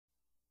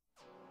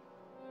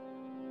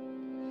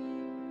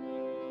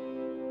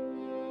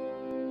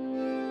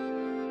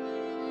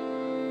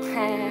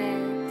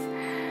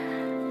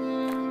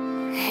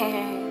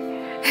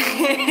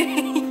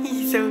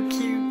He's so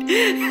cute.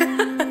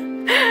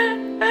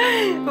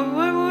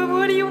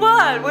 What do you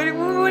want? What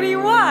do you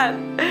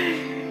want?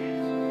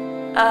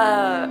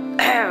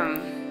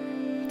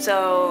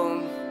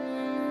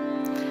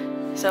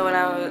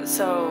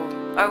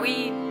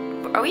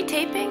 Are we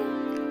taping?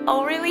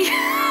 Oh, really?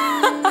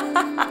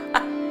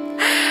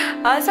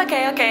 Oh, it's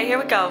okay. Okay, here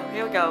we go.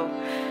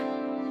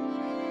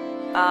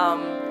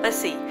 Let's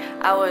see.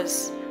 I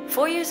was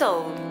 4 years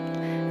old.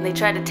 And they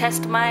tried to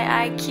test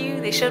my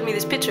IQ. They showed me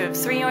this picture of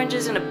 3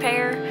 oranges and a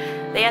pear.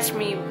 They asked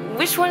me,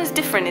 which one is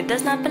different? It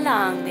does not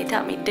belong. They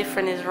taught me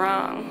different is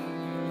wrong.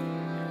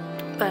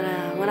 But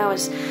when I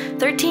was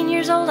 13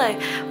 years old, I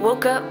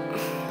woke up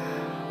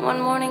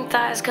one morning,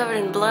 thighs covered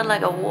in blood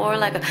like a war,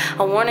 like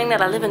a warning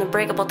that I live in a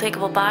breakable,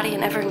 takeable body,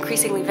 an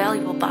ever-increasingly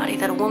valuable body,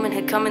 that a woman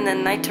had come in the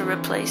night to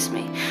replace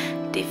me,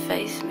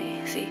 deface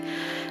me. See,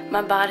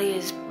 my body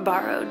is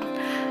borrowed.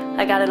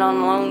 I got it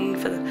on loan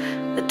for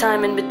the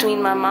time in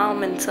between my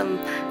mom and some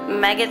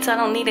maggots. I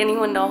don't need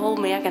anyone to hold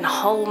me. I can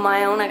hold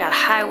my own. I got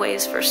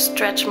highways for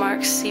stretch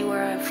marks. See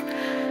where I've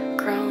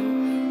grown.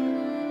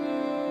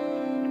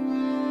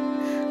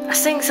 I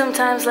sing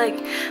sometimes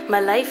like my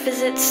life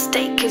is at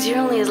stake, 'cause you're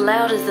only as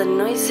loud as the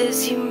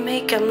noises you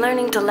make. I'm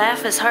learning to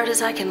laugh as hard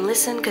as I can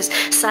listen, 'cause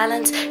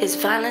silence is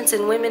violence,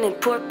 and women and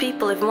poor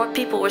people. If more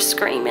people were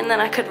screaming,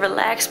 then I could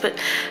relax. But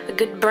a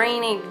good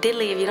brain ain't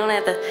diddly if you don't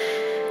have the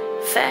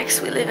facts.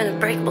 We live in a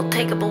breakable,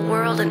 takeable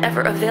world, an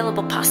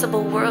ever-available,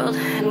 possible world,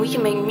 and we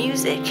can make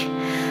music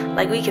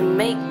like we can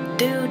make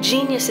do.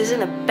 Genius is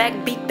in a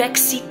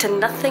backseat to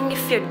nothing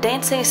if you're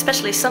dancing,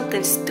 especially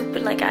something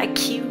stupid like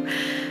IQ.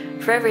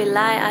 For every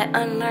lie I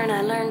unlearn,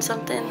 I learn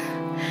something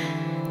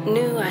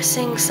new. I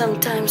sing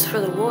sometimes for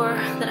the war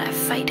that I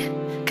fight,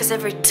 'cause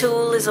every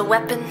tool is a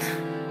weapon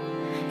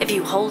if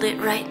you hold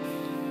it right.